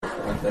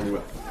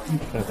Anyway.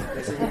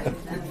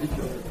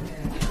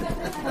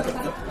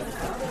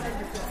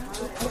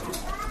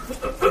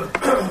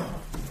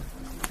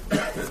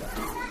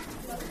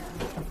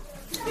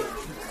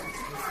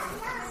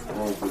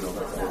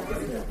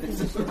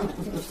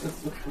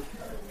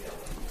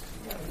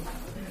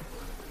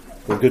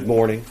 Well, good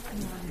morning.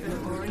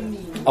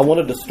 I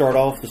wanted to start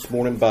off this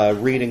morning by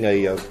reading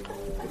a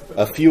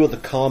few of the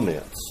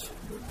comments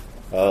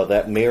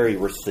that Mary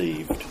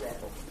received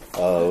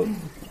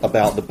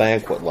about the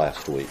banquet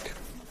last week.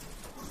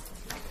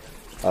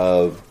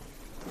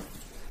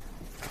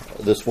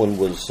 This one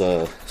was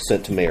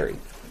sent to Mary.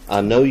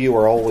 I know you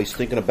are always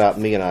thinking about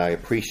me, and I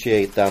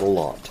appreciate that a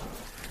lot.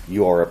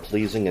 You are a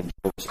pleasing and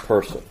generous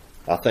person.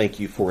 I thank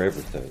you for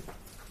everything.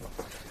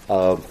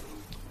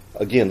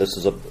 Again,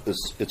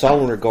 it's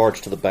all in regards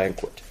to the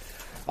banquet.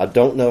 I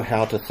don't know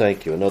how to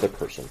thank you, another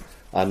person.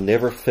 I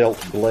never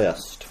felt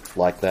blessed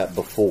like that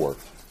before,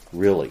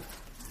 really.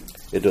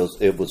 It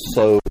was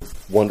so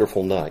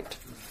wonderful night.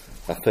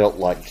 I felt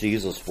like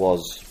Jesus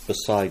was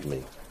beside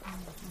me.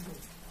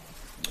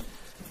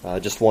 I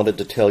just wanted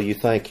to tell you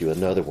thank you,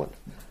 another one.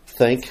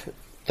 Thank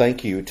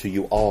you to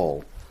you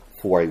all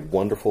for a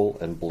wonderful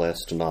and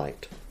blessed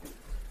night.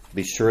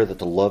 Be sure that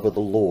the love of the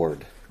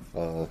Lord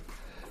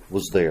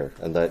was there,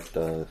 and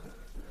that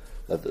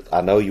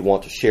I know you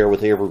want to share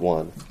with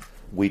everyone.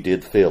 We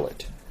did feel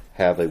it.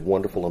 Have a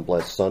wonderful and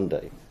blessed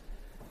Sunday,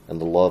 and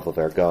the love of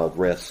our God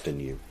rest in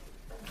you.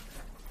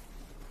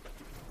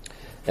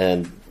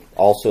 And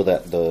also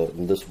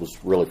and this was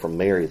really from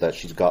Mary, that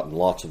she's gotten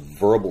lots of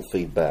verbal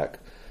feedback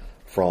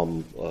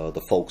from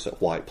the folks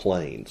at White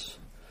Plains.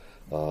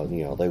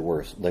 They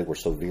were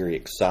so very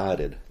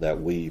excited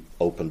that we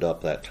opened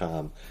up that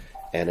time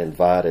and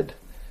invited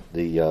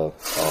the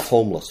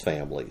homeless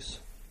families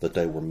that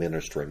they were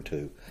ministering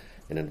to,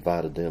 and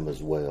invited them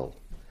as well.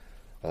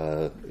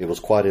 It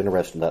was quite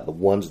interesting that the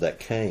ones that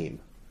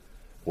came,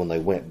 when they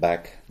went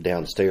back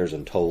downstairs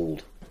and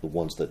told the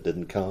ones that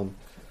didn't come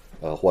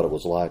what it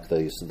was like,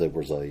 they said there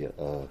was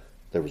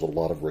a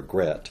lot of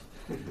regret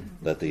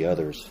that the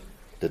others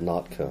did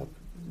not come.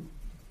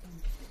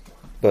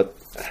 But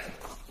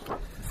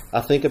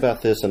I think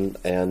about this,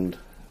 and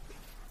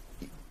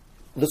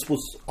this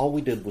was all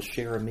we did was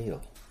share a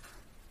meal.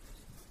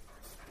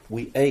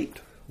 We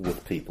ate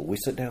with people. We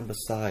sat down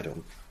beside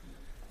them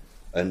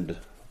and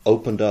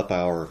opened up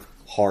our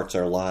hearts,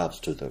 our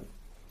lives to them.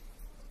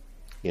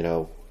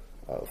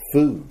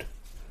 Food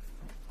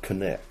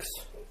connects.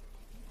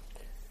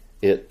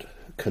 It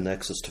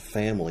connects us to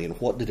family. And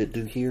what did it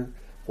do here?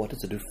 What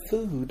does it do?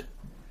 Food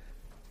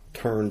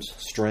turns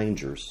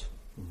strangers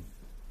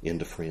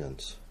into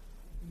friends.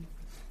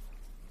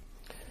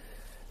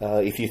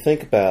 If you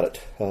think about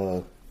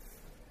it,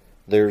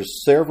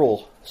 there's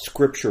several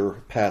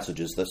scripture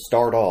passages that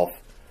start off,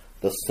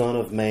 the Son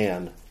of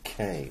Man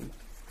came.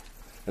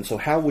 And so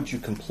how would you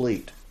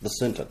complete the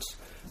sentence,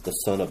 the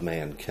Son of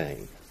Man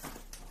came?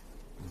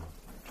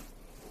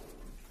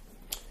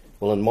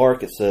 Well, in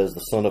Mark it says,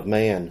 the Son of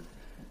Man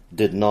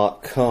did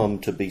not come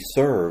to be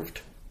served,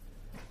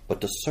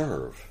 but to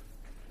serve,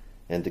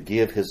 and to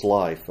give his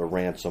life a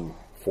ransom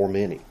for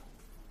many.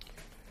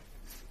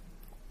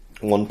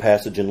 One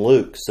passage in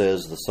Luke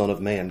says the Son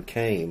of Man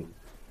came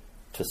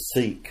to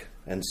seek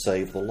and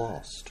save the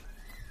lost.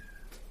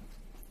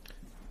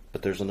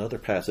 But there's another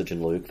passage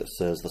in Luke that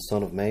says the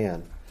Son of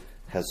Man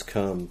has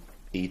come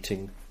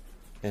eating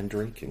and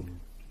drinking.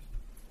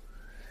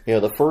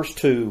 The first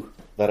two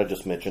that I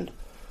just mentioned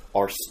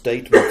are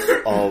statements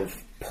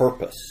of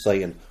purpose,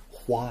 saying,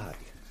 why?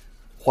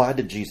 Why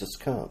did Jesus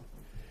come?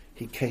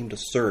 He came to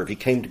serve. He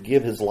came to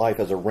give his life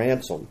as a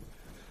ransom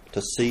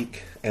to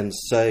seek and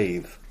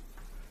save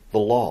the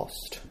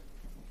lost.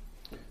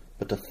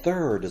 But the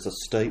third is a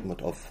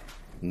statement of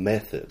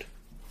method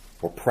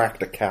or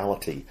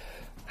practicality.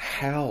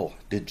 How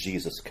did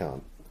Jesus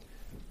come?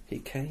 He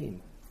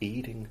came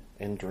eating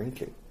and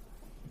drinking.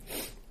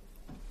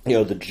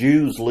 The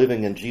Jews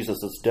living in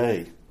Jesus'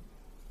 day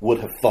would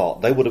have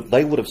thought, they would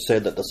have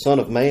said that the Son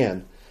of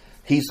Man,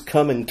 he's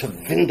coming to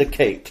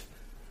vindicate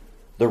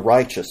the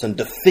righteous and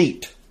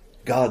defeat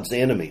God's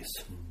enemies.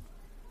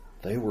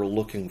 They were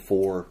looking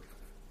for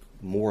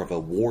more of a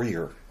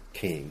warrior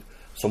king,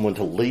 someone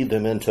to lead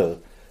them into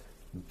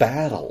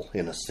battle,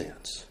 in a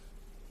sense.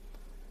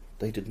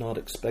 They did not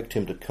expect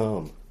him to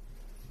come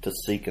to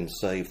seek and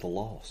save the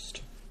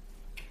lost.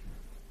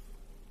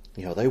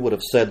 They would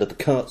have said that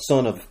the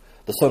Son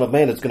of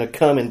Man is going to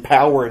come in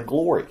power and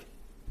glory.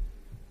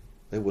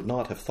 They would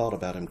not have thought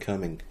about him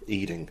coming,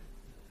 eating,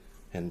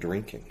 and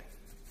drinking.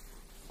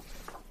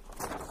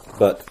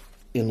 But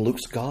in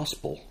Luke's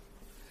Gospel,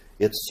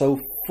 it's so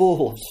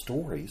full of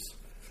stories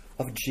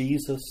of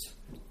Jesus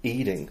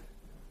eating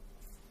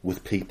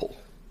with people.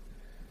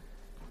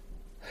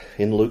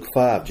 In Luke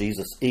 5,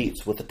 Jesus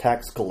eats with the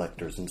tax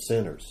collectors and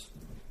sinners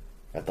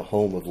at the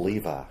home of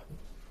Levi.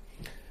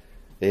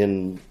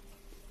 In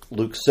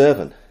Luke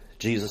 7,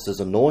 Jesus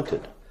is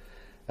anointed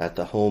at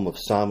the home of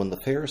Simon the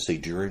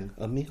Pharisee during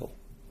a meal.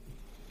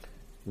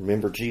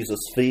 Remember, Jesus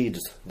feeds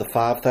the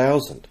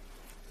 5,000.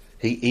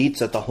 He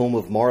eats at the home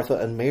of Martha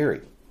and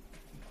Mary.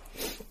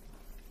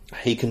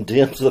 He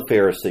condemns the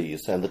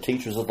Pharisees and the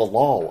teachers of the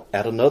law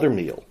at another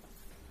meal.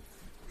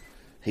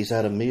 He's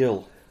at a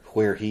meal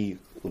where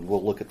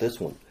we'll look at this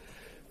one,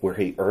 where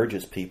he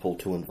urges people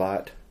to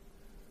invite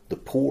the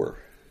poor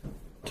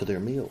to their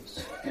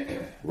meals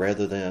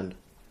rather than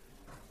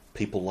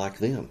people like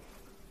them.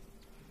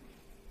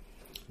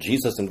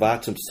 Jesus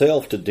invites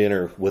himself to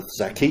dinner with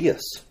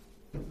Zacchaeus.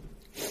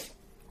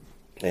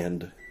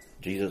 And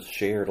Jesus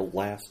shared a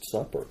Last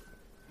Supper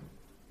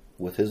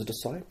with his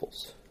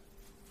disciples.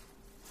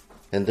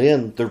 And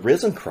then the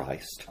risen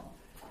Christ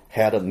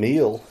had a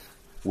meal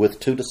with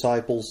two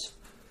disciples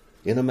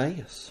in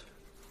Emmaus.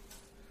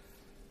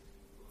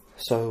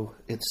 So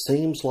it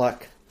seems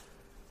like,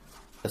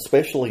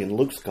 especially in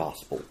Luke's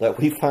gospel, that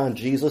we find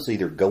Jesus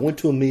either going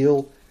to a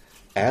meal,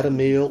 at a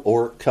meal,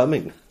 or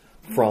coming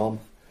from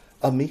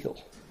a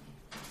meal.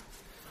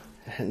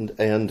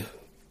 And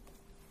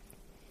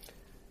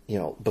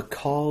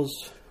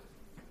because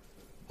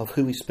of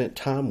who he spent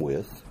time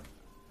with,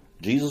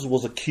 Jesus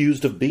was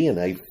accused of being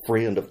a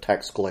friend of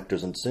tax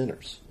collectors and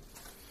sinners.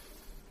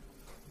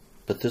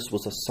 But this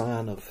was a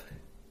sign of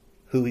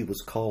who he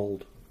was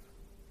called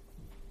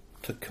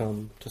to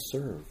come to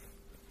serve.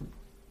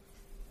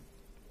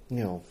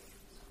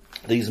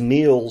 These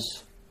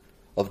meals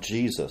of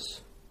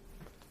Jesus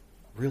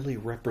really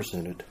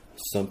represented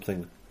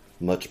something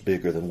much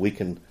bigger than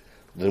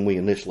we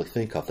initially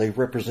think of. They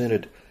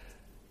represented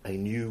a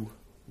new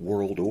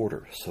world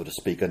order, so to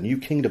speak, a new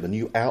kingdom, a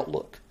new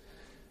outlook.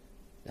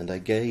 And they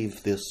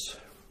gave this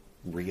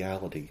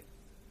reality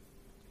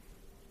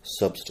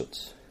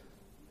substance.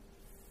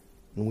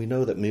 And we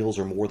know that meals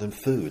are more than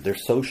food. They're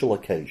social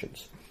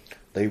occasions.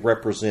 They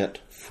represent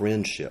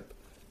friendship,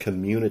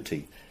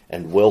 community,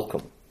 and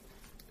welcome.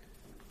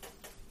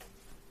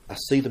 I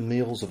see the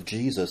meals of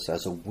Jesus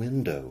as a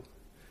window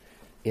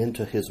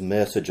into his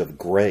message of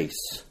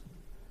grace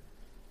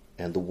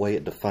and the way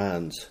it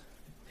defines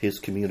his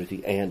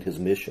community and his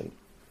mission.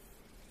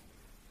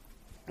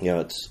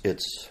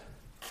 It's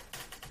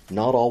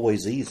not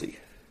always easy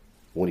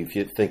when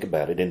you think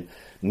about it. And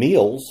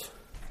meals,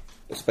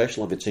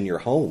 especially if it's in your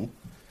home,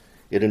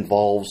 it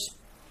involves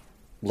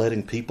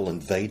letting people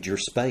invade your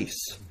space.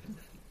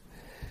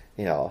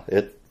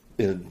 It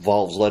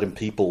involves letting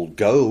people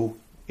go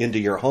into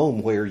your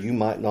home where you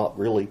might not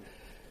really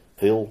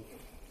feel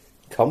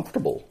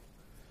comfortable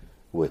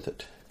with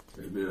it.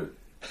 Amen.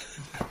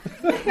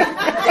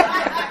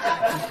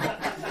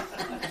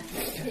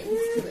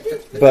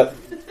 But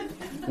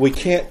we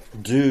can't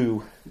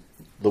do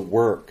the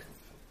work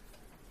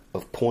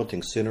of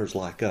pointing sinners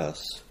like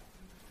us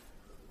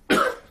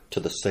to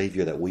the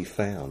Savior that we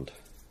found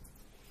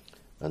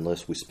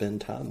unless we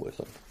spend time with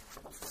them.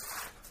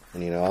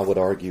 And I would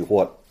argue,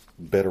 what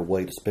better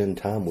way to spend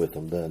time with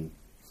them than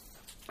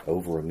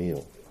over a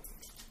meal?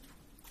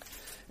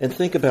 And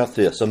think about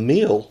this. A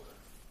meal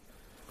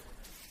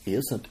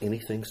isn't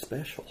anything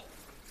special.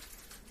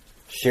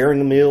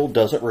 Sharing a meal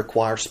doesn't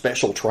require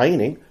special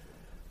training,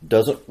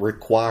 doesn't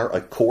require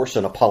a course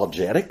in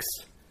apologetics,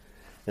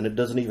 and it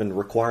doesn't even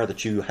require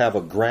that you have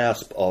a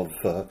grasp of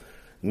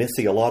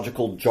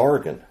missiological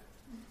jargon.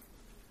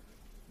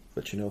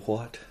 But you know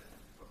what?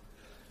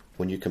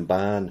 When you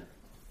combine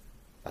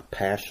a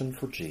passion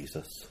for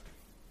Jesus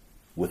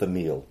with a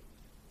meal,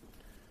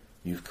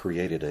 you've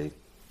created a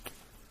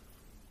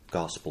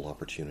gospel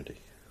opportunity.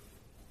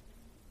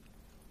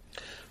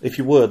 If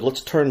you would,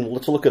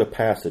 let's look at a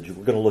passage.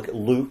 We're going to look at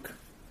Luke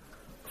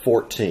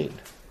 14,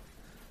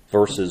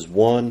 verses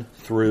 1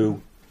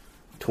 through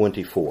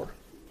 24.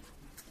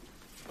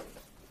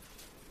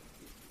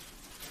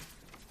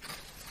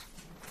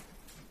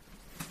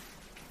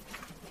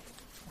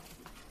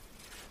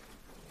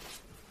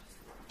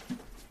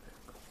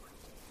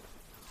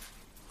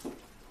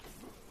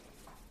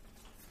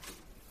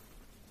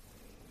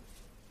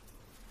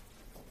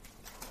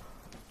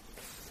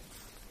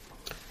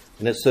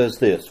 And it says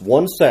this: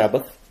 One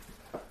Sabbath,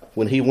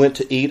 when he went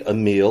to eat a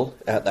meal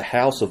at the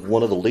house of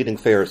one of the leading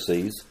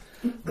Pharisees,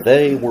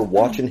 they were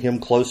watching him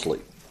closely.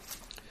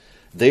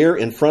 There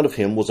in front of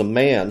him was a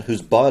man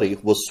whose body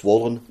was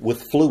swollen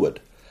with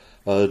fluid,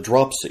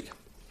 dropsy.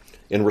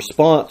 In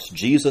response,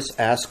 Jesus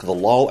asked the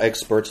law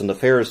experts and the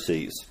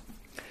Pharisees,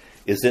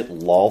 "Is it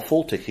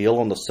lawful to heal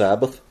on the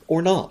Sabbath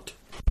or not?"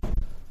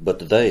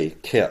 But they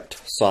kept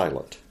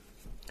silent.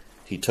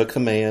 He took the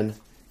man,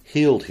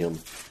 healed him,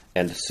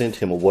 and sent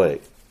him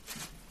away.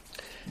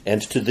 And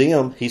to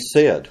them he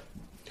said,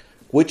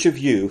 "Which of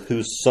you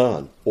whose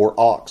son or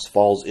ox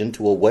falls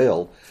into a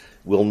well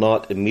will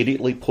not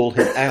immediately pull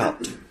him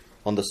out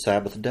on the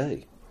Sabbath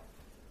day?"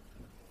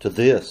 To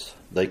this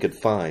they could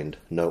find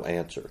no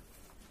answer.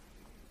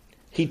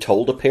 He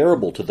told a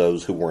parable to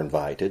those who were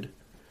invited,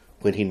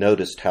 when he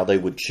noticed how they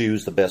would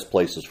choose the best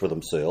places for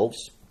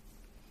themselves.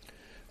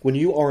 When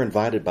you are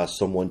invited by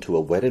someone to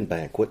a wedding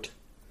banquet,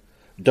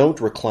 don't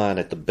recline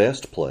at the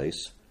best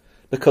place,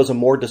 because a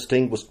more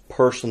distinguished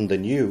person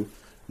than you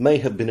may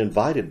have been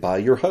invited by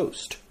your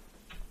host.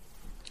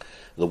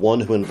 The one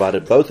who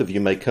invited both of you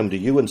may come to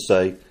you and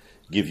say,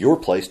 Give your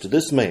place to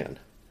this man,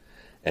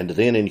 and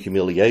then in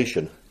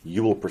humiliation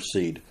you will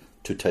proceed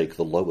to take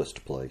the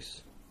lowest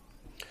place.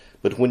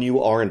 But when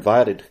you are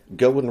invited,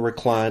 go and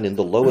recline in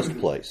the lowest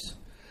place,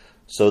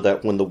 so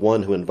that when the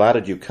one who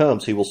invited you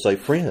comes, he will say,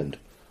 Friend,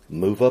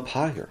 move up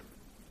higher.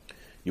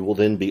 You will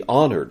then be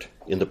honored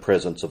in the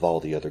presence of all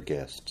the other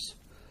guests.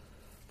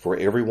 For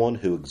everyone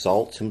who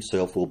exalts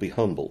himself will be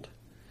humbled,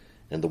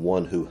 and the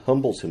one who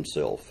humbles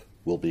himself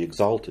will be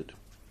exalted.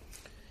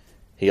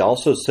 He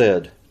also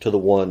said to the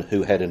one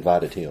who had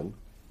invited him,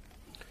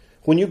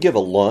 When you give a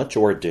lunch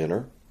or a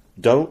dinner,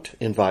 don't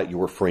invite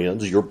your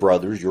friends, your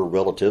brothers, your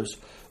relatives,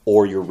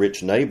 or your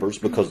rich neighbors,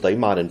 because they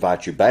might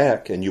invite you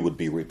back and you would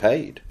be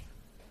repaid.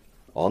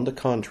 On the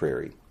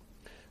contrary,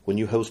 when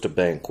you host a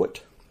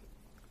banquet,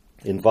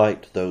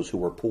 invite those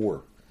who are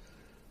poor,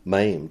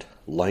 maimed,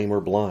 lame, or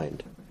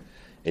blind,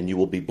 and you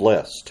will be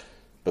blessed,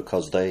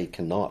 because they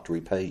cannot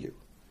repay you,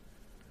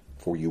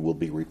 for you will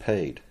be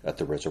repaid at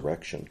the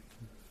resurrection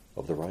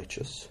of the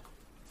righteous.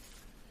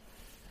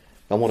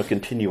 I want to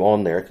continue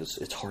on there because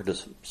it's hard to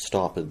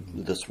stop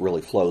and this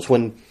really flows.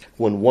 When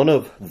one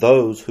of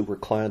those who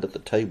reclined at the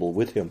table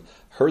with him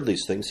heard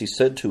these things, he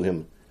said to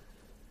him,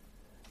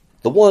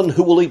 The one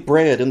who will eat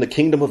bread in the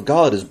kingdom of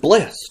God is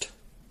blessed.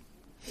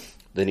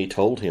 Then he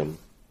told him,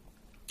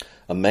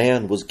 A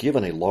man was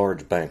given a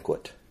large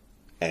banquet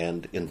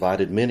and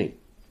invited many.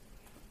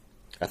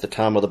 At the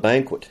time of the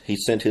banquet, he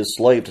sent his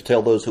slave to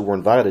tell those who were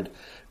invited,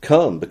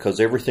 Come,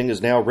 because everything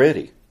is now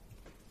ready.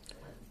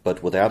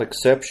 But without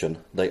exception,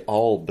 they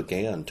all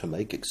began to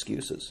make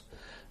excuses.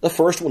 The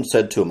first one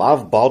said to him,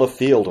 I've bought a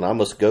field and I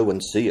must go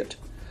and see it.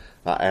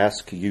 I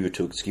ask you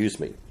to excuse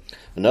me.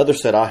 Another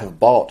said, I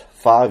have bought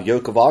 5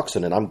 yoke of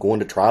oxen and I'm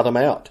going to try them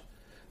out.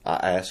 I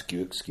ask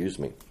you, excuse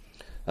me.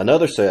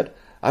 Another said,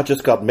 I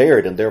just got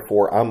married and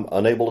therefore I'm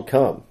unable to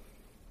come.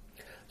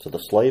 So the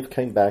slave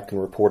came back and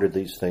reported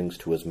these things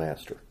to his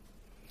master.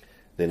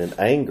 Then in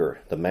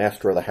anger, the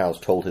master of the house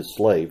told his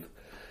slave,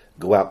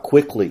 Go out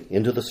quickly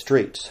into the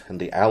streets and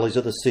the alleys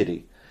of the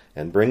city,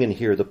 and bring in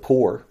here the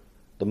poor,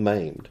 the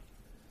maimed,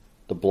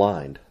 the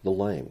blind, the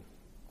lame.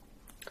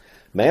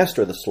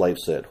 Master, the slave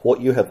said, What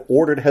you have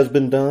ordered has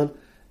been done,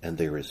 and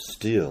there is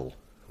still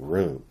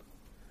room.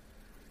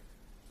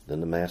 Then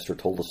the master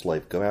told the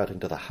slave, Go out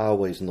into the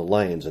highways and the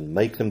lanes, and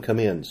make them come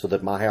in, so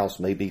that my house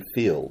may be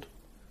filled.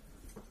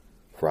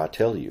 For I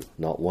tell you,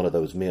 not one of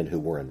those men who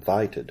were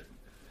invited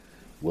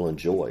will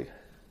enjoy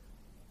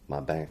my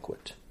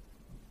banquet.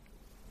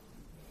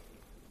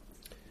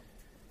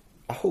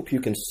 I hope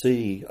you can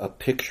see a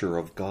picture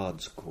of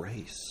God's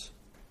grace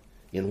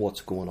in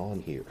what's going on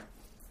here.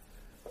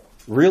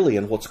 Really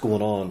in what's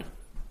going on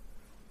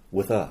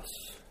with us.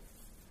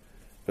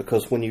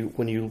 Because when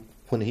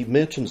he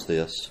mentions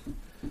this,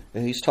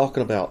 and he's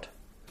talking about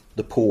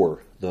the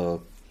poor,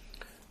 the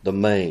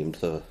maimed,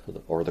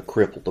 or the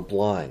crippled, the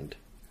blind.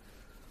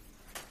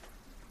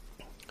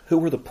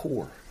 Who are the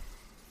poor?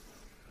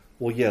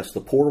 Well, yes, the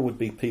poor would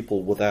be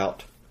people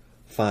without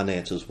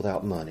finances,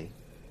 without money.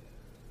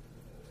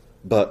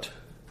 But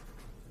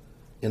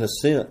in a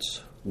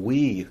sense,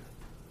 we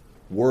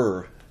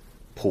were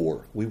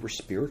poor. We were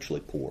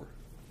spiritually poor.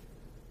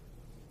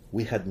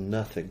 We had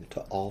nothing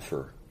to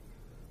offer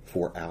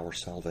for our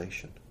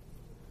salvation.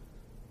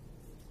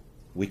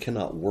 We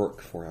cannot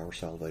work for our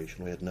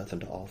salvation. We had nothing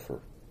to offer.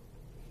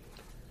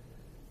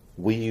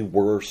 We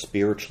were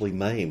spiritually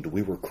maimed.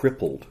 We were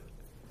crippled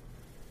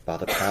by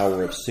the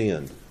power of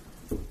sin.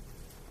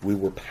 We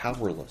were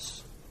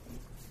powerless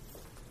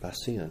by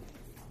sin.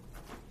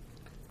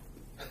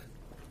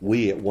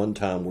 We at one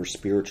time were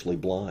spiritually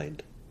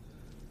blind,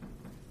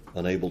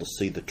 unable to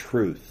see the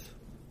truth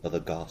of the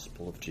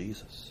gospel of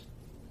Jesus.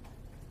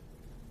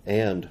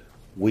 And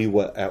we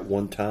at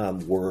one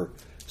time were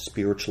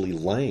spiritually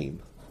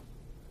lame,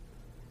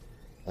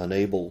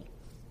 unable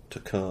to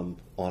come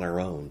on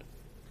our own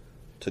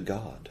to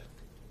God.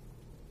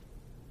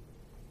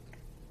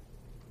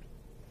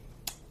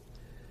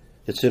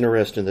 It's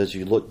interesting as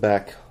you look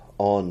back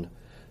on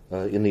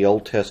in the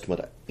Old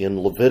Testament, in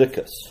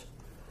Leviticus,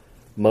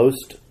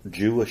 most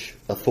Jewish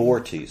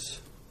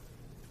authorities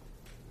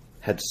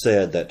had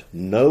said that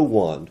no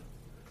one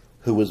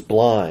who was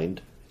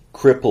blind,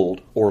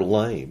 crippled, or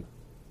lame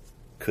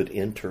could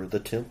enter the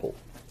temple.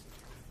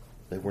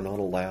 They were not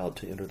allowed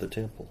to enter the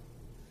temple.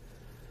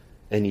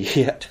 And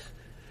yet,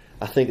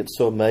 I think it's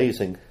so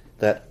amazing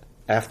that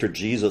after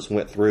Jesus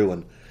went through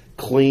and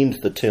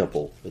cleaned the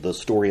temple, the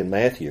story in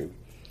Matthew,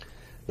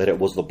 that it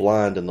was the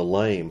blind and the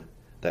lame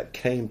that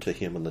came to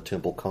him in the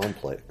temple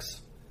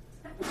complex,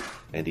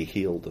 and he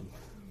healed them.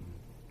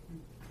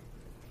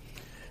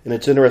 And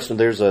it's interesting,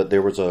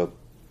 there was a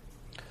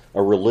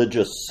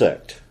religious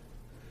sect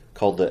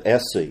called the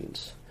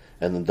Essenes,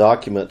 and the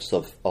documents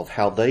of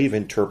how they've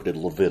interpreted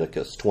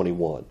Leviticus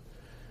 21.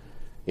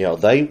 You know,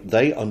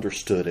 they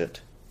understood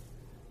it.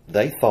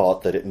 They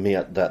thought that it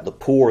meant that the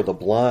poor, the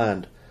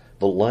blind,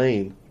 the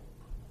lame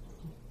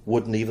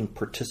wouldn't even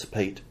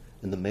participate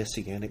in the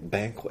Messianic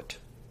banquet.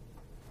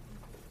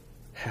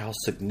 How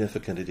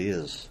significant it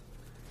is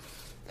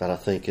that I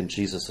think in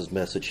Jesus'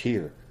 message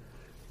here,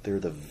 they're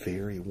the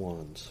very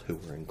ones who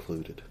are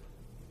included.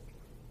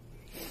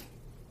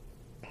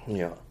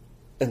 Yeah.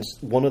 And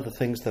one of the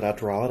things that I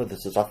draw out of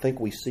this is I think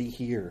we see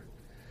here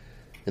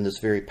in this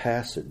very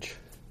passage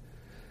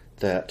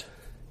that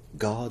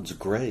God's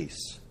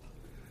grace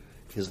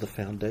is the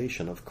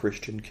foundation of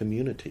Christian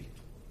community.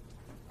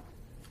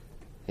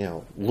 You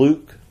know,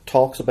 Luke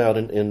talks about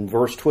in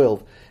verse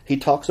 12, he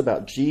talks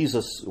about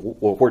Jesus,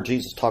 or where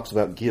Jesus talks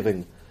about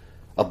giving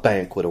a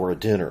banquet or a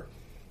dinner.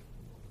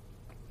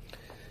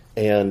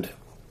 And,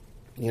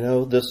 you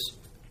know, this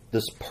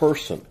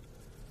person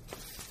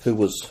who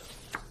was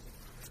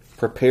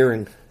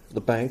preparing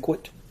the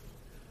banquet,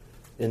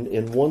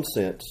 in one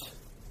sense,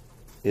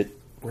 it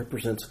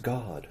represents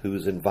God who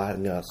is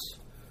inviting us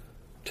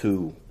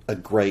to a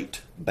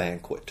great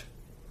banquet.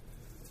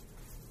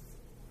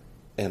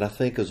 And I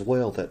think as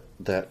well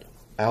that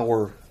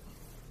our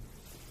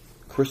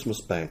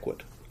Christmas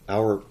banquet,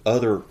 our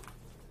other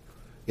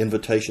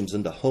invitations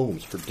into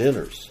homes for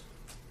dinners,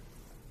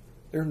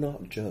 they're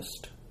not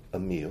just a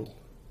meal.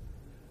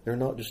 They're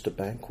not just a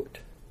banquet.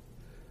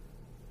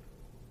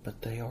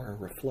 But they are a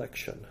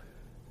reflection.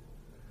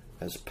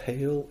 As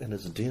pale and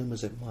as dim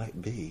as it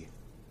might be,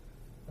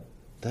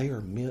 they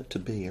are meant to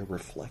be a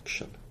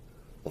reflection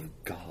of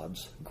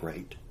God's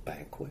great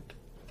banquet.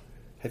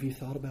 Have you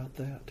thought about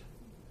that?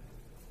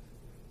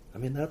 I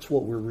mean, that's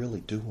what we're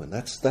really doing.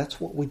 That's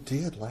what we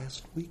did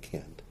last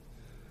weekend.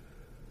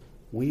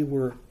 We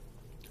were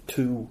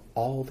to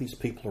all these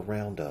people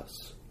around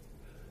us,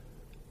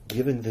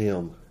 giving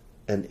them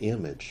an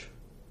image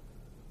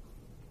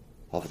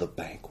of the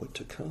banquet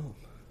to come,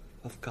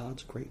 of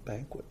God's great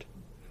banquet.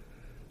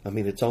 I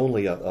mean, it's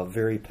only a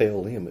very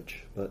pale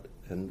image, but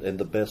and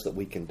the best that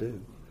we can do.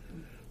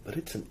 But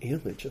it's an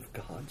image of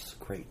God's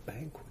great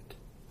banquet.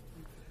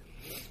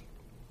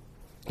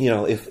 You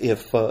know,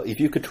 if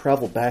you could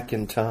travel back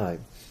in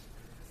time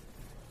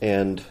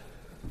and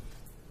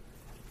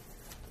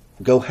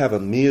go have a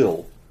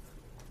meal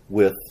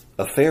with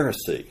a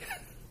Pharisee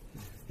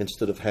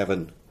instead of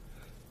having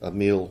a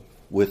meal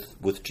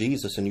with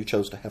Jesus, and you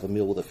chose to have a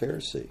meal with a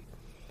Pharisee,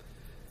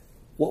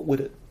 what would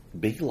it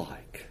be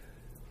like?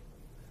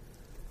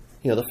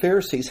 You know, the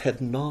Pharisees had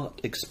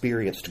not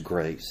experienced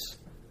grace.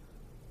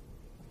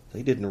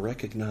 They didn't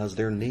recognize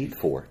their need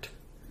for it.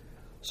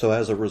 So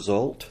as a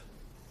result,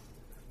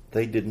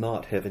 they did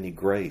not have any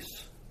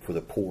grace for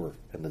the poor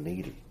and the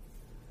needy.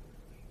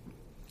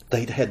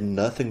 They'd had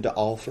nothing to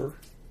offer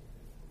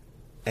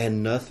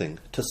and nothing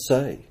to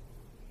say.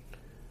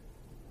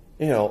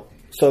 You know,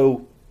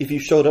 so if you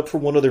showed up for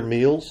one of their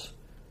meals,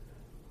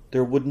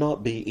 there would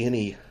not be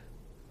any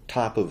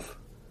type of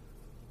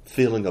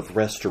feeling of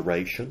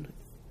restoration,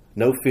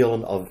 no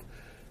feeling of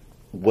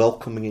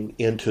welcoming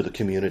into the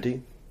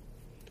community.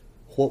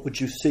 What would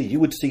you see? You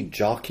would see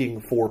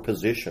jockeying for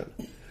position.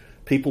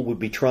 People would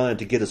be trying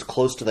to get as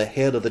close to the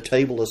head of the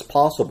table as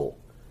possible.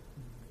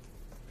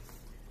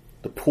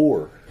 The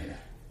poor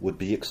would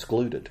be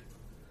excluded.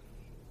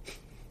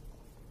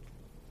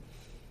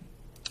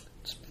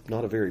 It's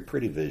not a very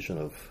pretty vision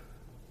of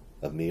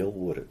a meal,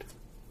 would it?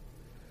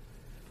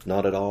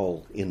 Not at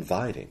all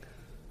inviting.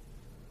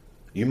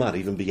 You might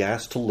even be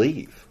asked to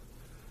leave.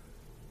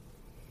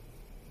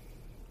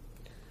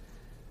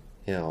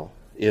 You know,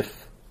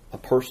 if a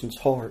person's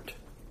heart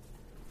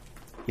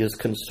is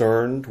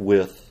concerned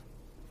with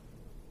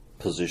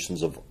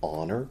positions of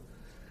honor,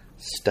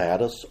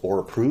 status, or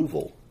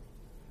approval,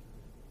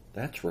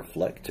 that's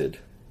reflected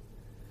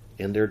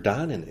in their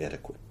dining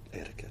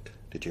etiquette.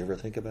 Did you ever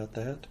think about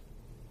that?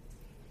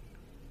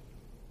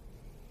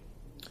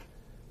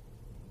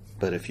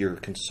 But if you're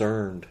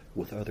concerned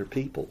with other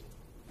people,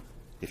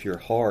 if your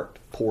heart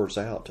pours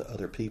out to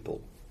other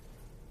people,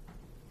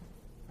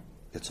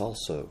 it's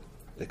also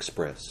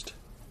expressed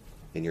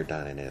in your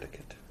dining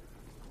etiquette.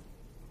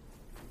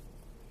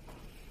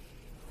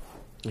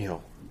 You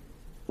know,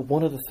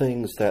 one of the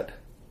things that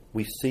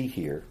we see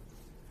here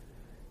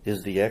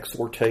is the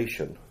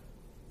exhortation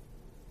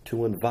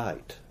to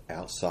invite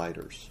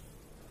outsiders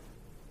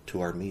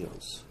to our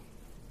meals.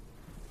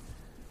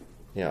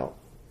 You know,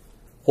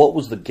 what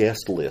was the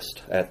guest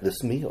list at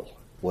this meal?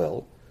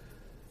 Well,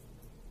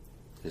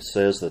 it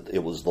says that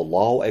it was the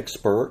law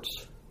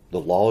experts,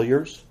 the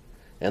lawyers,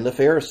 and the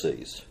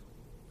Pharisees.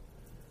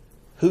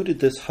 Who did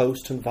this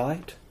host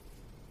invite?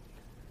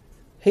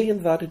 He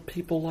invited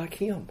people like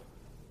him.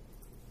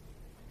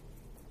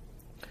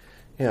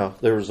 Yeah,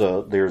 there's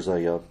a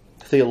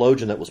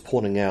theologian that was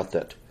pointing out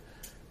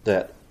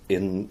that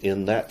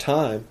in that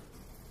time,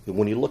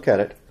 when you look at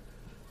it,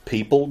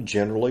 people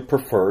generally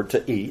preferred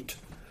to eat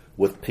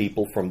with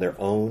people from their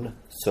own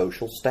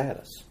social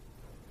status.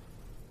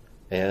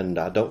 And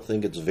I don't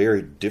think it's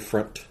very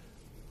different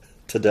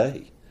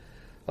today.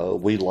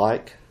 We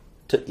like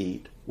to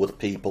eat with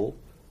people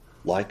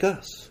like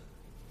us.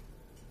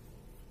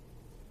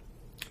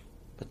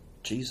 But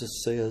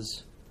Jesus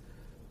says,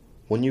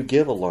 when you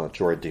give a lunch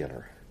or a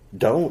dinner,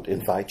 don't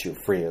invite your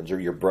friends or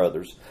your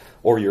brothers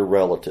or your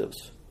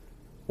relatives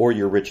or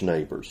your rich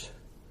neighbors,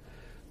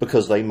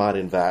 because they might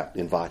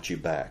invite you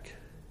back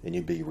and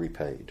you'd be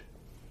repaid.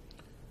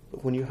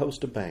 But when you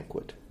host a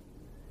banquet,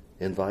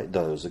 invite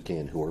those,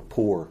 again, who are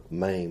poor,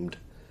 maimed,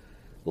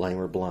 lame,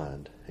 or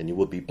blind, and you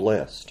will be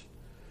blessed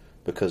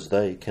because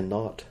they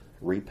cannot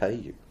repay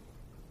you.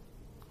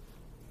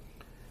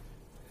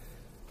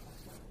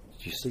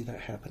 Did you see that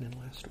happening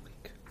last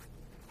week?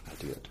 I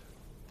did.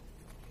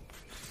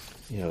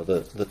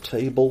 The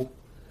table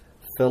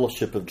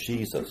fellowship of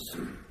Jesus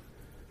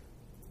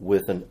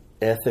with an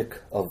ethic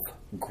of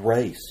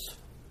grace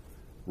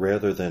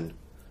rather than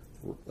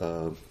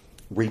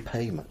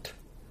repayment.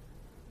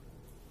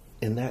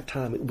 In that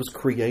time, it was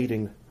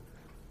creating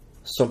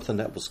something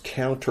that was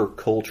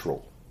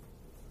countercultural.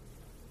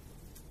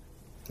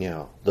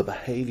 The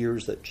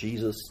behaviors that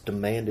Jesus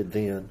demanded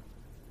then,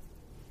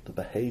 the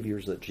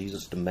behaviors that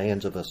Jesus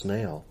demands of us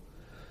now,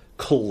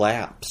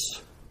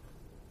 collapse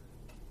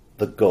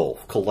the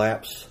gulf,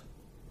 collapse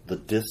the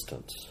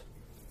distance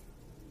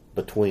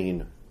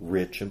between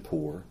rich and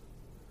poor,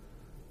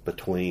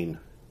 between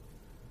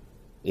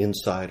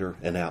insider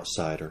and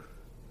outsider,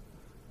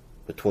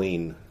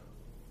 between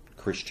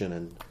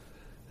Christian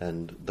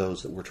and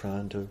those that we're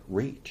trying to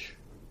reach.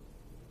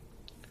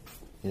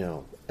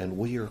 And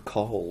we are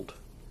called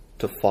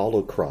to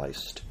follow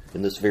Christ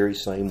in this very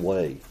same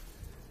way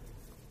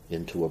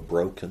into a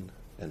broken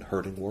and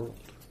hurting world.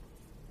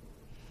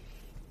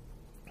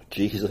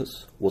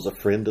 Jesus was a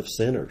friend of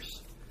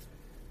sinners.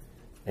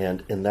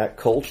 And in that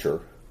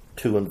culture,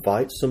 to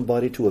invite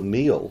somebody to a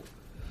meal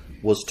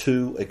was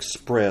to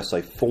express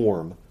a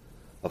form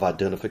of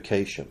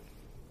identification.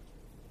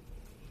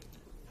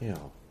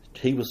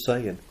 He was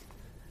saying,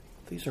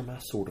 these are my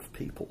sort of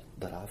people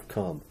that I've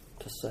come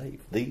to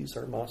save. These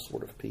are my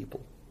sort of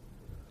people.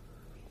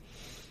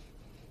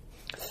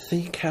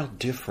 Think how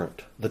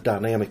different the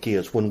dynamic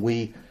is when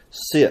we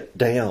sit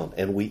down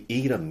and we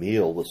eat a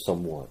meal with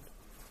someone.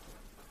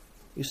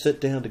 You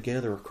sit down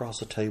together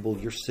across a table,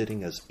 you're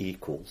sitting as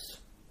equals.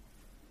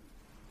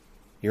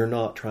 You're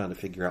not trying to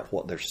figure out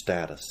what their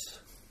status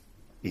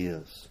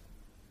is.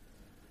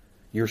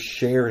 You're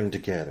sharing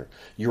together.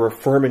 You're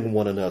affirming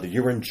one another.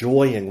 You're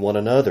enjoying one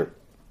another.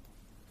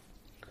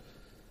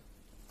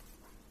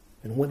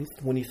 And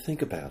when you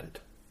think about it,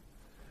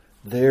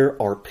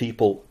 there are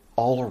people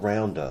all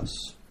around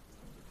us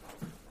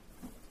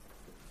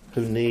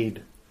who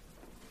need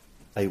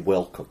a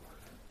welcome.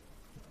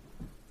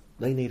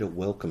 They need a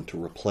welcome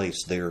to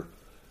replace their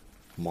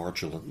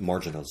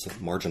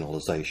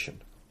marginalization.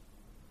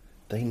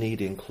 They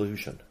need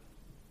inclusion.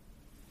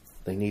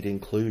 They need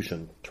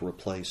inclusion to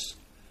replace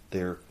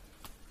their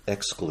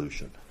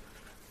exclusion.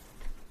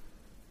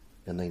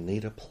 And they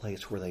need a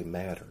place where they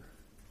matter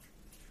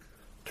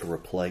to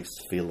replace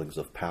feelings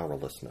of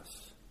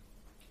powerlessness.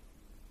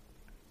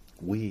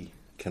 We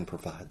can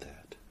provide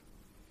that.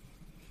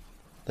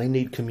 They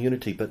need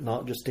community, but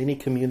not just any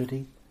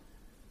community.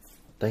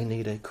 They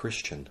need a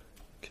Christian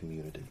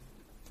community.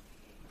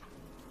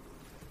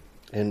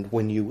 And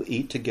when we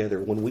eat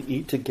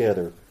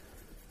together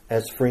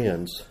as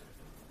friends,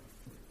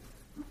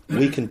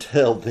 we can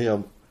tell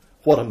them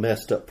what a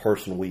messed up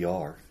person we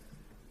are.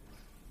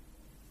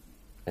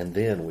 And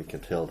then we can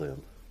tell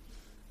them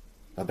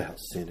about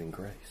sin and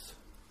grace.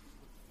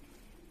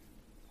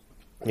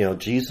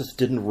 Jesus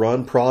didn't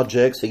run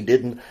projects. He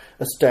didn't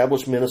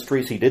establish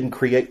ministries. He didn't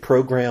create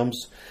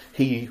programs.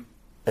 He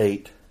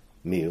ate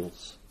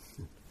meals.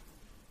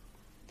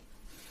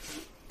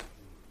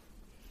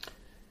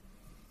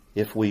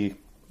 If we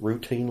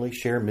routinely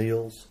share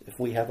meals, if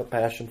we have a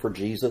passion for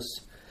Jesus,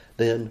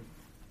 then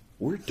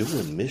we're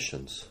doing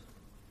missions.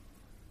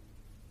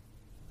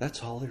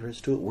 That's all there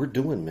is to it. We're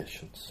doing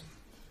missions.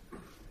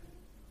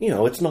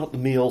 It's not the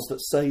meals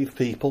that save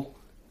people.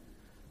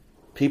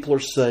 People are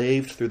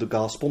saved through the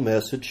gospel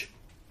message.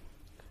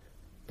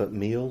 But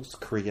meals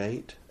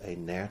create a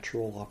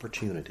natural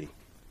opportunity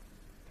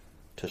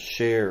to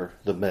share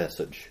the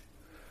message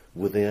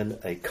within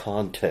a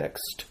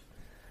context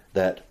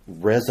that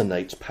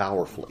resonates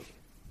powerfully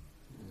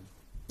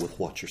with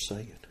what you're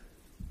saying.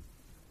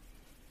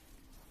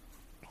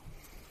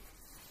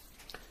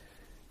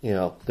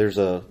 There's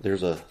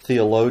a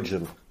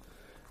theologian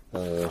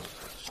by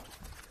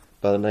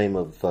the name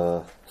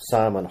of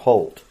Simon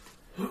Holt.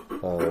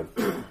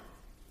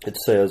 It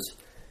says,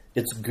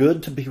 it's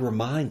good to be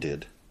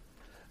reminded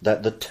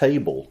that the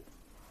table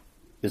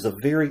is a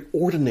very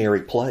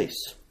ordinary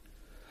place,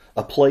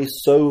 a place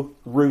so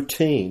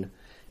routine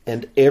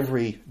and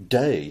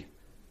everyday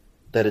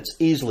that it's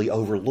easily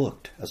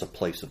overlooked as a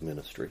place of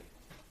ministry.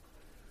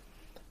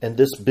 And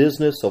this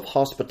business of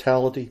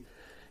hospitality,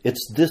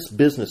 it's this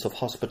business of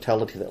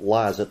hospitality that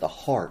lies at the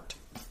heart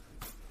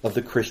of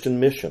the Christian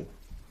mission.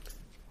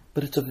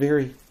 But it's a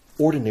very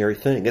ordinary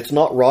thing. It's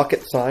not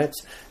rocket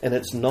science, and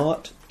it's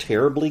not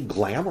terribly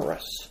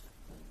glamorous.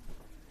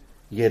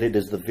 Yet it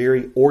is the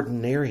very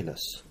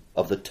ordinariness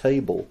of the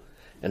table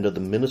and of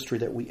the ministry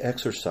that we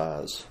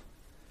exercise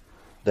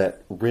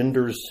that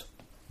renders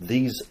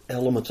these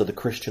elements of the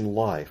Christian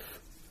life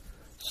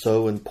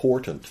so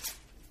important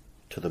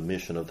to the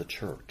mission of the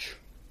church.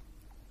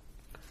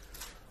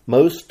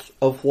 Most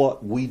of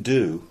what we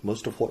do,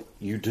 most of what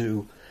you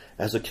do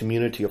as a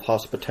community of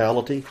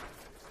hospitality,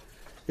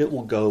 it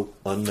will go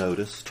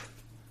unnoticed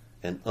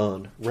and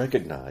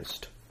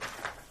unrecognized.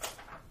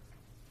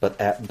 But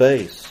at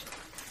base,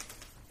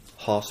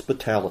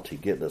 hospitality,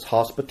 get this,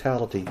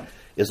 hospitality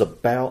is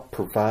about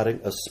providing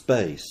a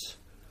space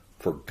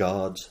for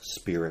God's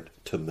Spirit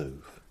to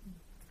move.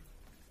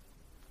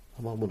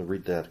 I'm going to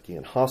read that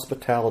again.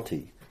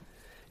 Hospitality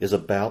is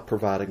about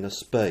providing a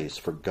space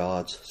for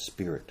God's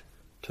Spirit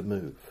to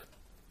move.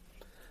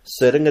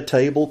 Setting a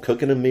table,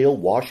 cooking a meal,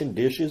 washing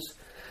dishes,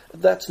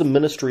 that's the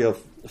ministry of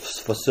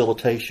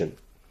facilitation.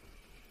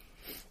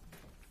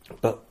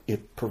 But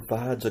it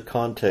provides a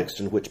context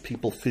in which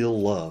people feel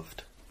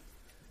loved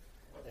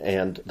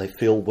and they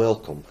feel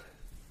welcome,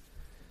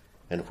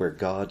 and where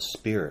God's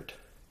Spirit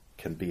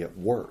can be at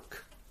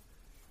work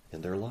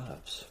in their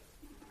lives.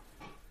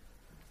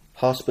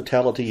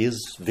 Hospitality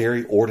is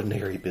very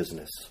ordinary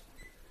business,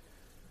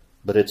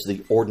 but it's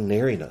the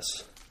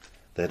ordinariness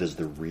that is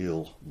the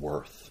real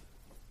worth.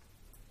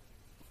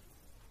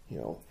 You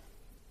know,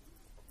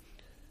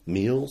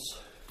 meals,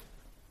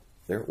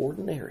 they're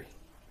ordinary.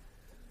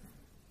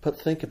 But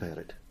think about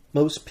it.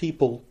 Most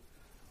people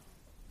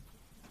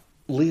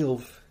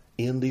live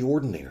in the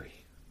ordinary.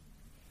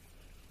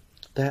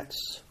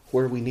 That's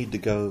where we need to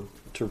go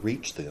to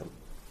reach them.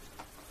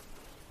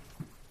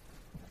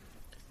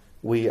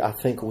 I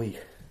think we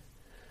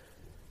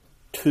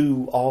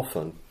too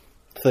often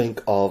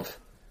think of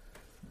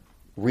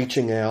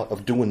reaching out,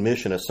 of doing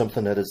mission as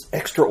something that is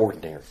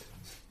extraordinary.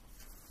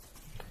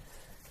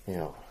 You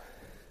know,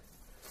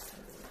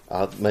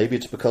 maybe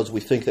it's because we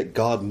think that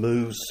God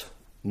moves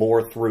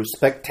more through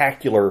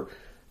spectacular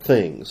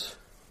things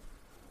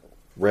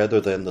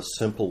rather than the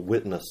simple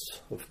witness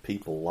of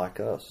people like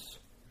us.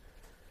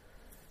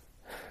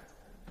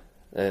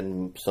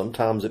 And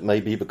sometimes it may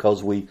be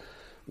because we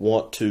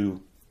want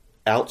to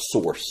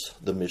outsource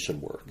the mission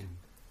work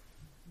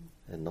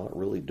and not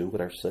really do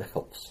it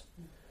ourselves,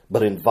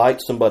 but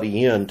invite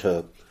somebody in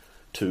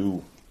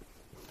to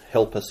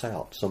help us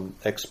out, some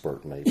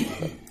expert maybe.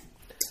 But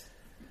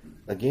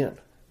again,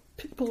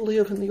 people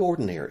live in the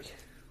ordinary.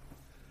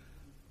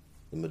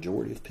 The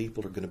majority of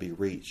people are going to be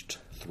reached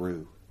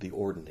through the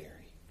ordinary.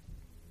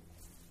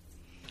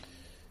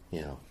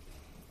 You know,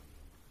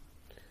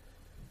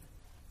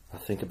 I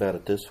think about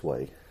it this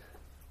way.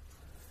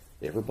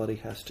 Everybody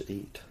has to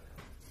eat.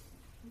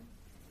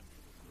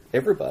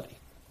 Everybody.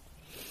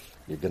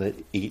 You're going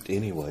to eat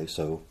anyway,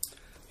 so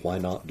why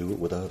not do it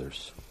with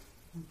others?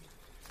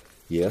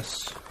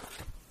 Yes,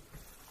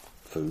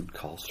 food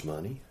costs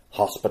money.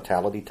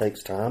 Hospitality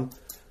takes time.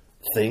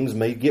 Things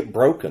may get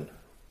broken.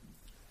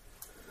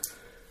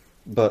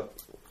 But,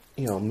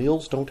 you know,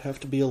 meals don't have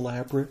to be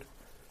elaborate.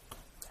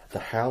 The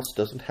house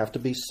doesn't have to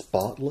be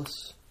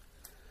spotless.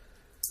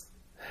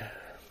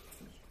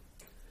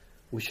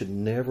 We should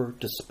never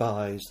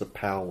despise the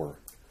power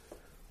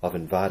of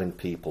inviting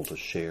people to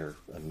share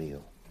a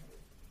meal.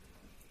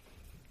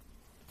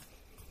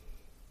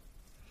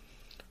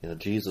 You know,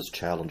 Jesus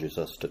challenges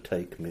us to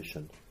take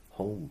mission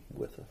home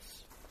with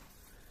us.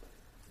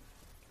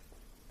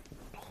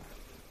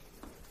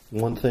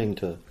 One thing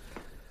to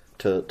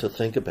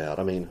think about.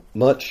 I mean,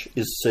 much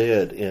is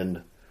said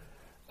in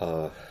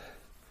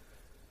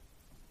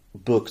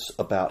books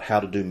about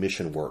how to do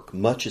mission work.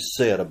 Much is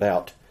said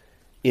about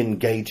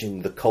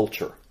engaging the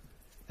culture.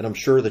 And I'm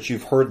sure that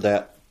you've heard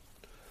that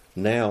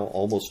now,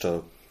 almost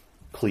a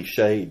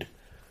cliched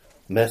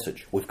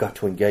message. We've got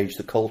to engage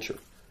the culture.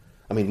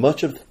 I mean,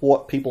 much of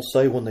what people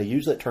say when they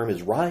use that term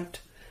is right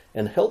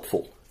and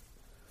helpful.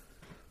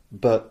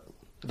 But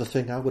the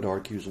thing I would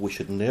argue is we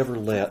should never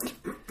let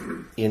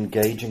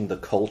engaging the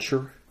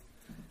culture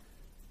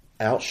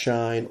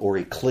outshine or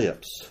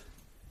eclipse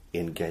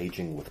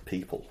engaging with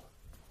people.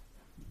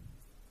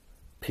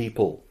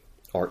 People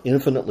are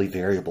infinitely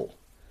variable,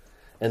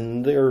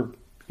 and they're,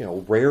 you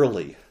know,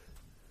 rarely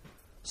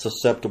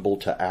susceptible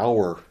to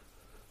our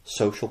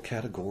social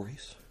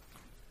categories,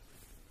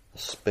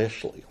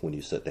 especially when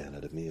you sit down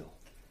at a meal.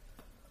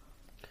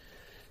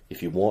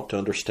 If you want to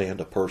understand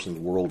a person's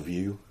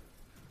worldview,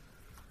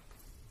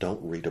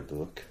 don't read a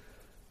book.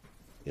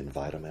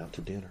 Invite them out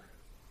to dinner.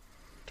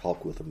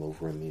 Talk with them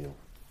over a meal.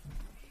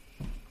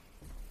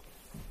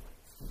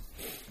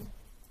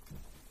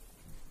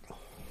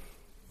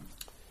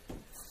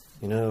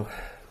 You know,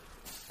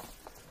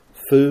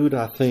 food,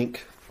 I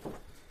think,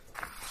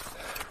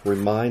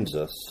 reminds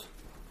us,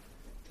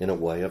 in a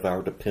way, of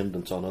our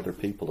dependence on other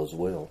people as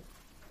well.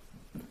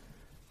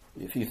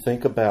 If you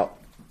think about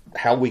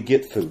how we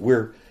get food,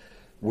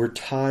 we're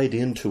tied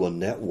into a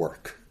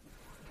network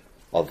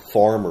of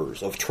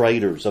farmers, of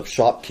traders, of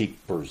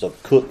shopkeepers,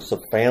 of cooks,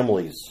 of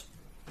families.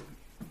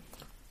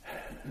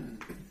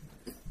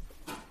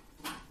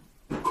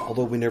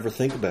 Although we never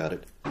think about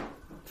it,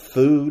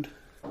 food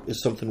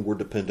is something we're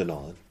dependent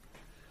on.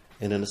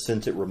 And in a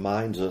sense, it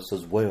reminds us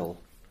as well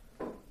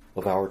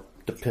of our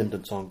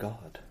dependence on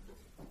God.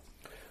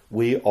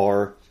 We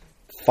are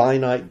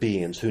finite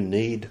beings who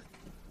need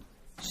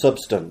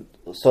substance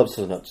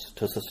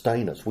to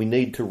sustain us. We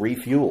need to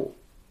refuel.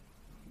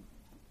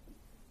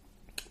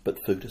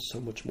 But food is so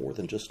much more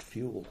than just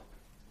fuel.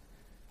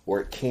 Or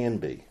it can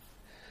be.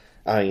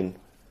 I mean,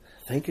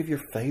 think of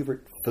your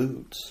favorite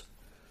foods.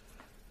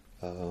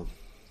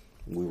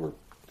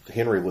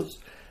 Henry was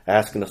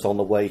asking us on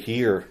the way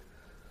here,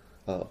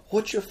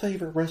 what's your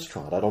favorite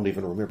restaurant? I don't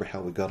even remember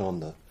how we got on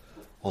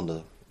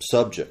the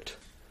subject.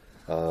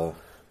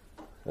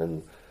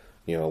 And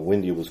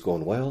Wendy was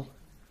going, well,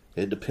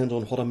 it depends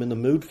on what I'm in the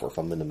mood for. If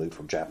I'm in the mood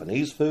for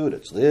Japanese food,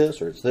 it's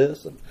this or it's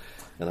this. And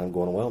I'm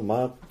going, well,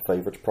 my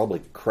favorite's probably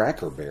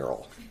Cracker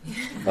Barrel.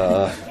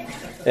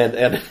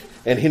 And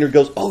Henry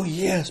goes, oh,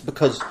 yes,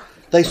 because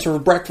they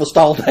serve breakfast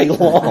all day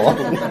long.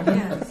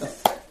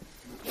 Yes.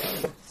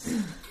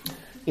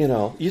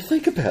 You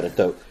think about it,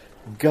 though.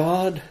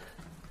 God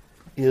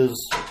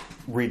is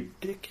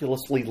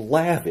ridiculously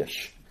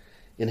lavish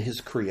in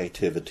his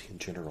creativity and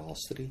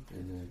generosity.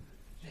 Amen.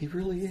 He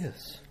really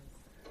is.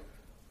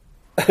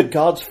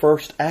 God's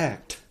first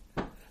act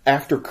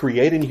after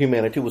creating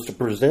humanity was to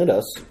present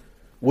us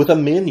with a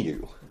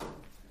menu.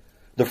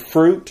 The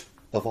fruit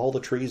of all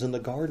the trees in the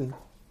garden.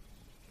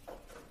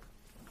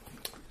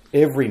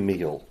 Every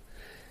meal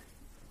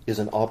is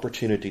an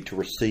opportunity to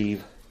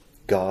receive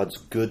God's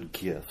good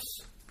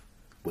gifts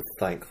with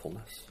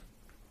thankfulness.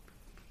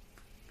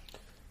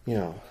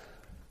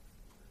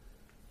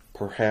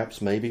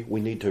 Perhaps maybe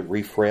we need to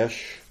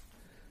refresh,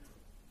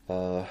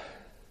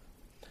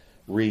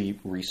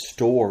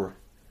 restore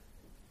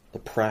the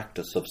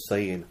practice of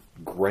saying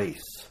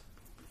grace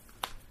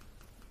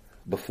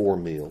before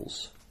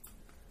meals,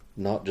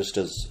 not just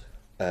as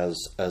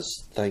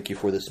thank you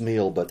for this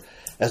meal, but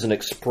as an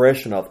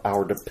expression of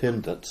our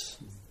dependence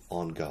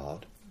on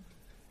God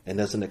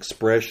and as an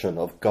expression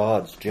of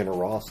God's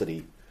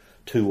generosity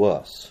to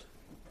us.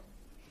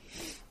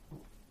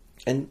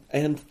 And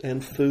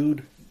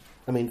food,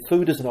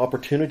 food is an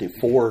opportunity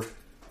for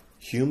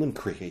human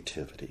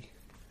creativity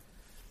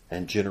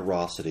and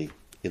generosity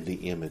in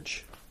the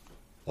image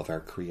of our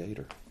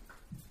Creator.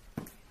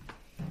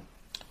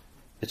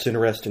 It's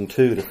interesting,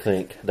 too, to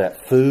think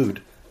that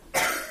food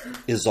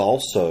is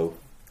also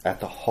at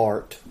the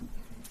heart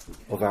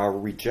of our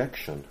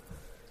rejection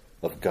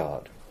of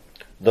God.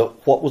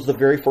 What was the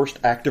very first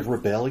act of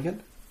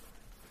rebellion?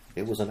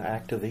 It was an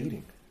act of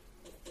eating.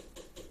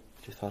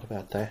 Have you thought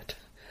about that?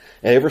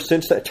 And ever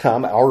since that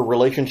time, our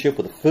relationship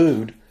with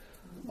food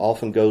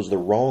often goes the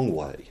wrong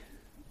way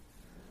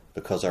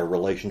because our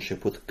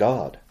relationship with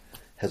God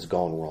has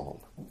gone wrong.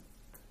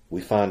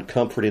 We find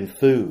comfort in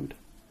food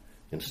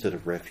instead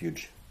of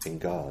refuge in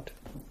God.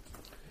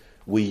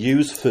 We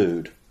use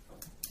food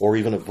or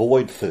even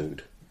avoid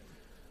food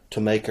to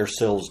make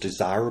ourselves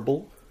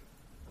desirable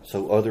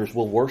so others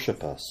will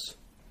worship us.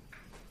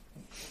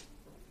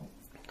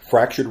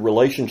 Fractured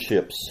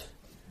relationships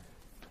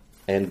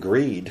and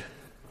greed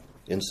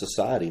in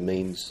society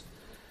means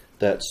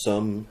that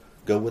some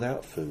go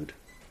without food.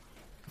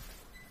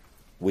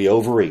 We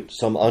overeat,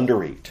 some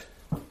undereat.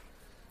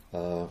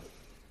 So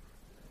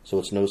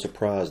it's no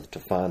surprise to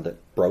find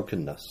that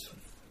brokenness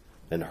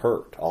and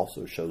hurt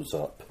also shows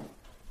up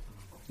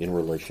in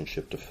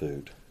relationship to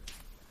food.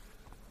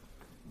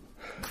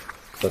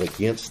 But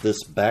against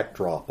this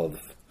backdrop of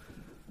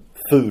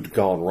food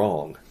gone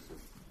wrong,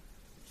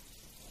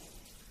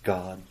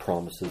 God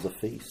promises a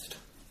feast.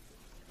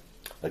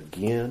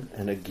 Again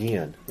and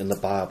again in the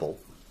Bible,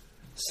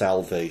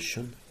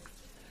 salvation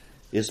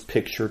is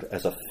pictured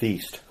as a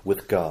feast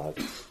with God.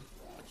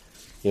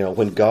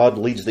 When God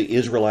leads the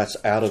Israelites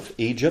out of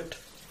Egypt,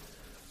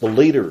 the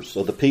leaders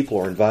of the people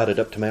are invited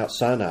up to Mount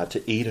Sinai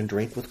to eat and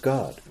drink with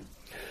God.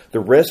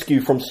 The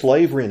rescue from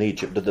slavery in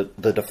Egypt,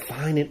 the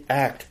defining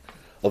act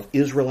of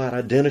Israelite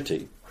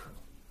identity,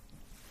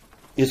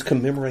 is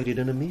commemorated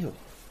in a meal.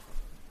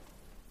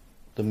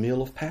 The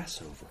meal of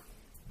Passover.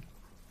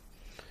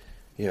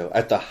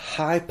 At the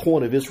high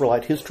point of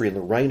Israelite history in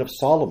the reign of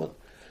Solomon,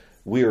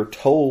 we are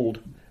told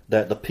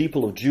that the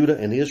people of Judah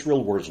and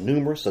Israel were as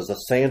numerous as the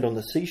sand on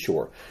the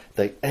seashore.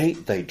 They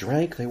ate, they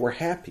drank, they were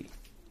happy.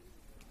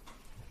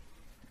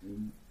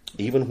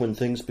 Even when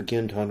things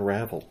begin to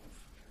unravel,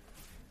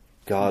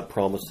 God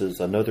promises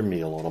another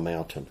meal on a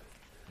mountain,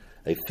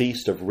 a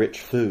feast of rich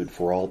food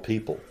for all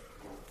people.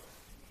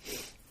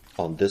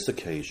 On this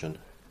occasion,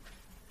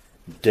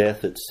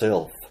 death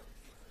itself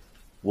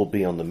will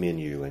be on the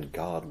menu and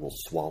God will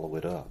swallow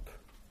it up.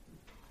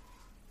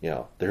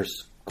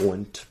 There's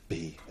going to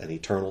be an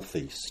eternal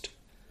feast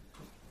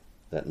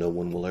that no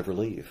one will ever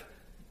leave.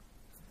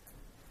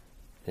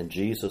 And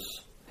Jesus,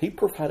 he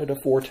provided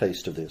a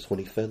foretaste of this when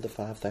he fed the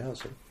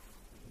 5,000.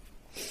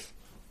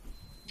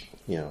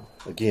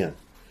 Again,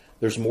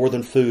 there's more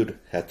than food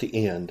at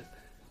the end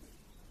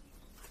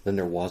than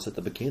there was at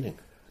the beginning.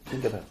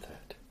 Think about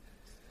that.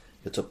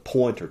 It's a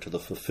pointer to the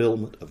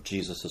fulfillment of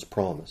Jesus'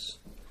 promise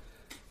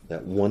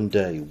that one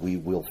day we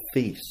will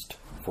feast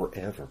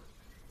forever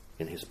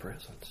in his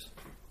presence.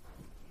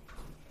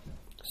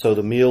 So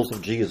the meals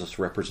of Jesus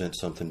represent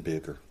something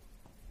bigger.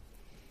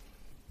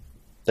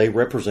 They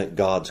represent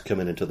God's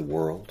coming into the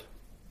world.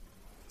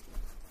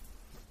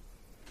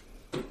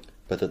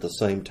 But at the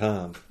same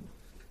time,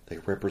 they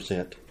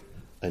represent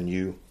a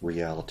new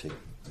reality.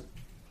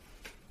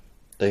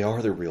 They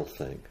are the real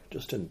thing,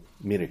 just in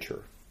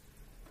miniature,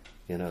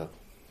 in a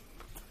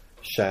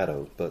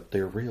shadow, but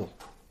they're real.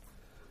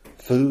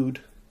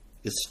 Food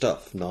is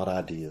stuff, not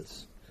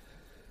ideas.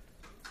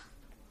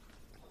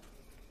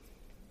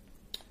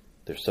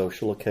 They're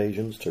social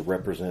occasions to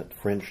represent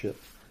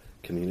friendship,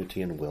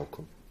 community, and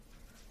welcome.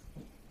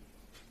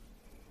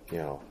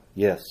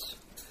 Yes,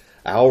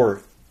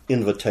 our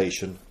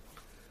invitation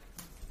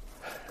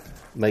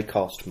may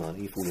cost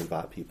money if we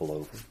invite people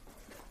over.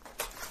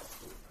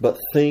 But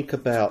think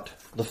about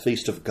the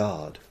feast of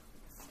God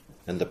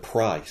and the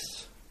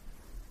price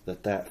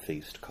that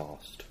feast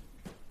cost.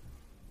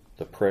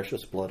 The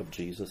precious blood of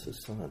Jesus,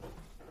 his Son.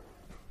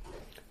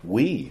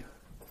 We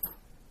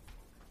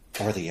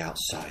are the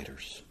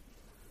outsiders.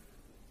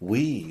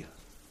 We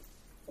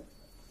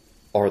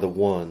are the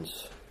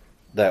ones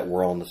that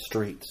were on the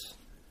streets.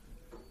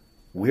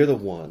 We're the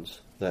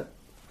ones that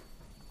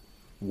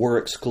were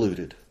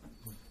excluded.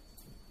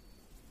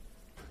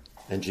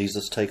 And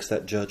Jesus takes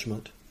that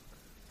judgment,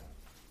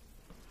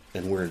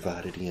 and we're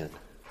invited in.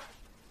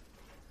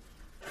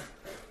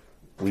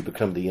 We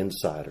become the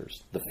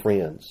insiders, the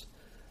friends.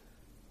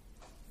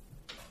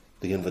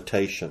 The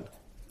invitation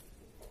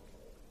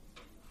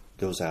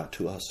goes out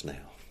to us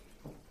now.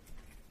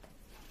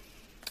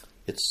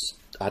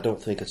 I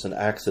don't think it's an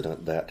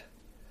accident that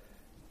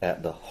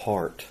at the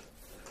heart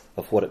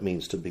of what it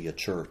means to be a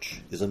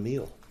church is a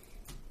meal.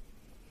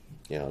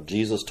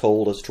 Jesus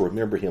told us to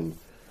remember him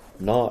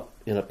not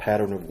in a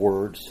pattern of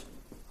words,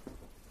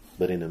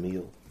 but in a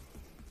meal.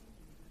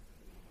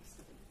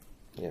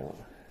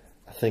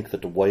 I think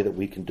that the way that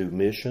we can do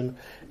mission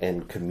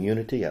and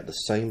community at the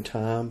same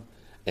time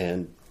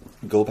and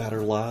go about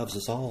our lives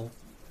as all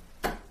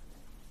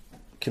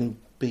can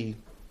be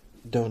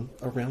done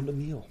around a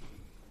meal.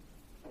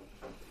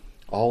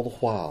 All the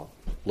while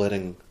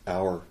letting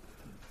our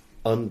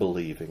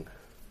unbelieving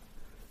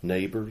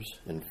neighbors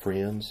and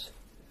friends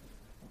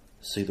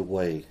see the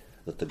way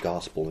that the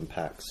gospel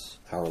impacts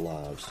our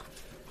lives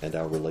and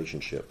our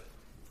relationship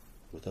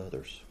with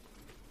others.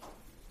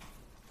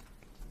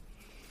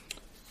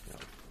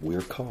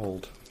 We're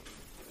called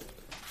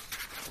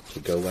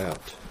to go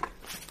out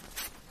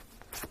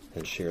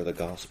and share the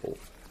gospel.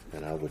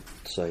 And I would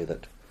say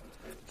that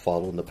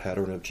following the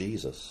pattern of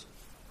Jesus,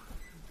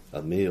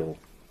 a meal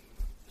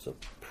is a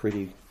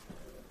pretty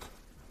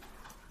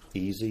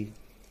easy,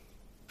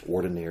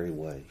 ordinary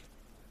way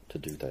to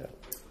do that.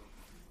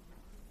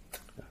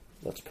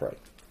 Let's pray.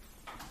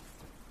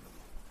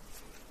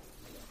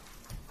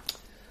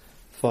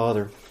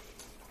 Father,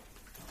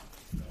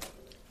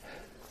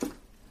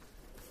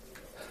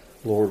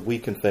 Lord, I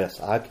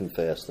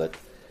confess that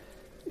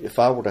if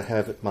I were to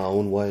have it my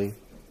own way,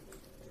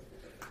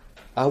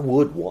 I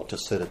would want to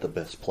sit at the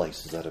best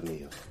places at a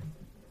meal.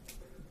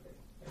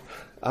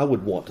 I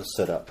would want to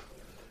sit up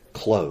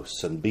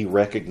close and be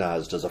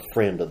recognized as a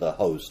friend of the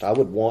host. I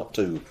would want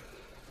to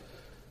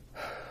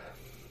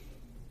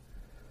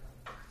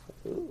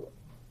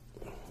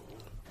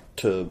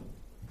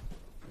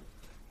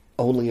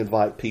only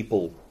invite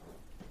people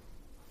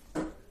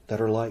that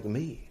are like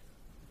me.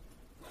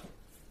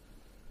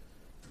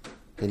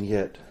 And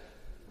yet,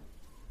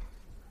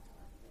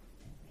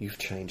 you've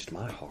changed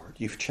my heart.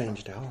 You've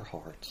changed our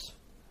hearts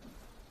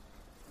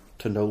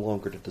to no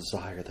longer to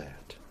desire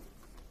that.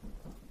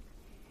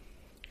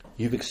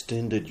 You've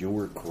extended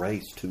your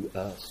grace to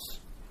us.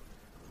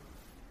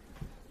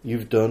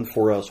 You've done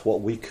for us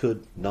what we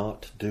could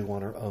not do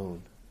on our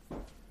own.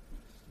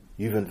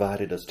 You've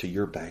invited us to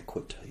your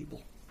banquet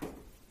table.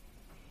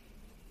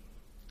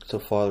 So,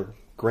 Father,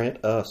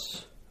 grant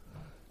us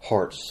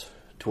hearts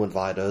to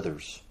invite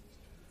others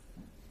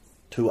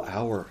to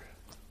our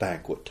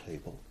banquet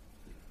table,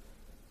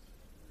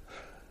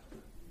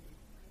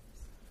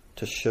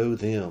 to show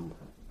them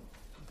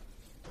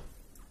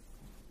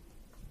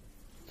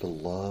the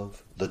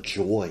love, the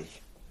joy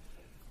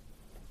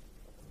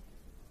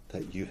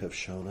that you have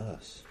shown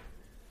us,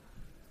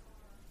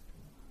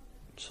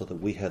 so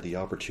that we had the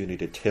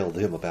opportunity to tell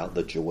them about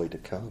the joy to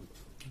come.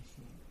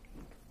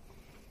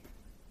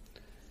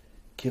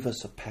 Give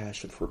us a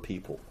passion for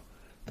people,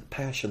 the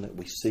passion that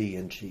we see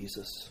in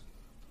Jesus.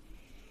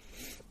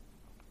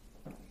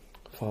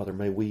 Father,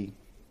 may we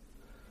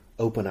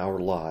open our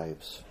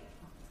lives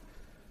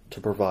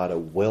to provide a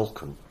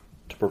welcome,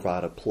 to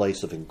provide a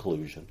place of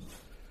inclusion,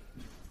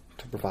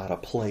 to provide a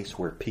place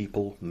where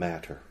people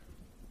matter.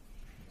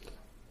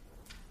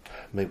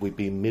 May we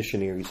be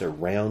missionaries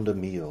around a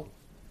meal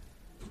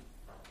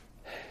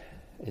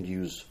and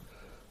use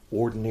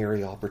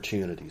ordinary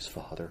opportunities,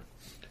 Father,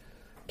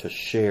 to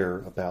share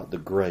about the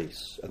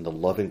grace and the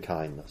loving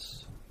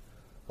kindness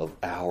of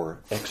our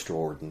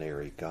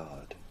extraordinary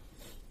God.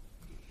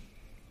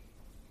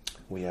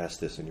 We ask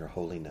this in your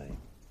holy name.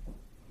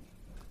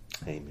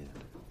 Amen.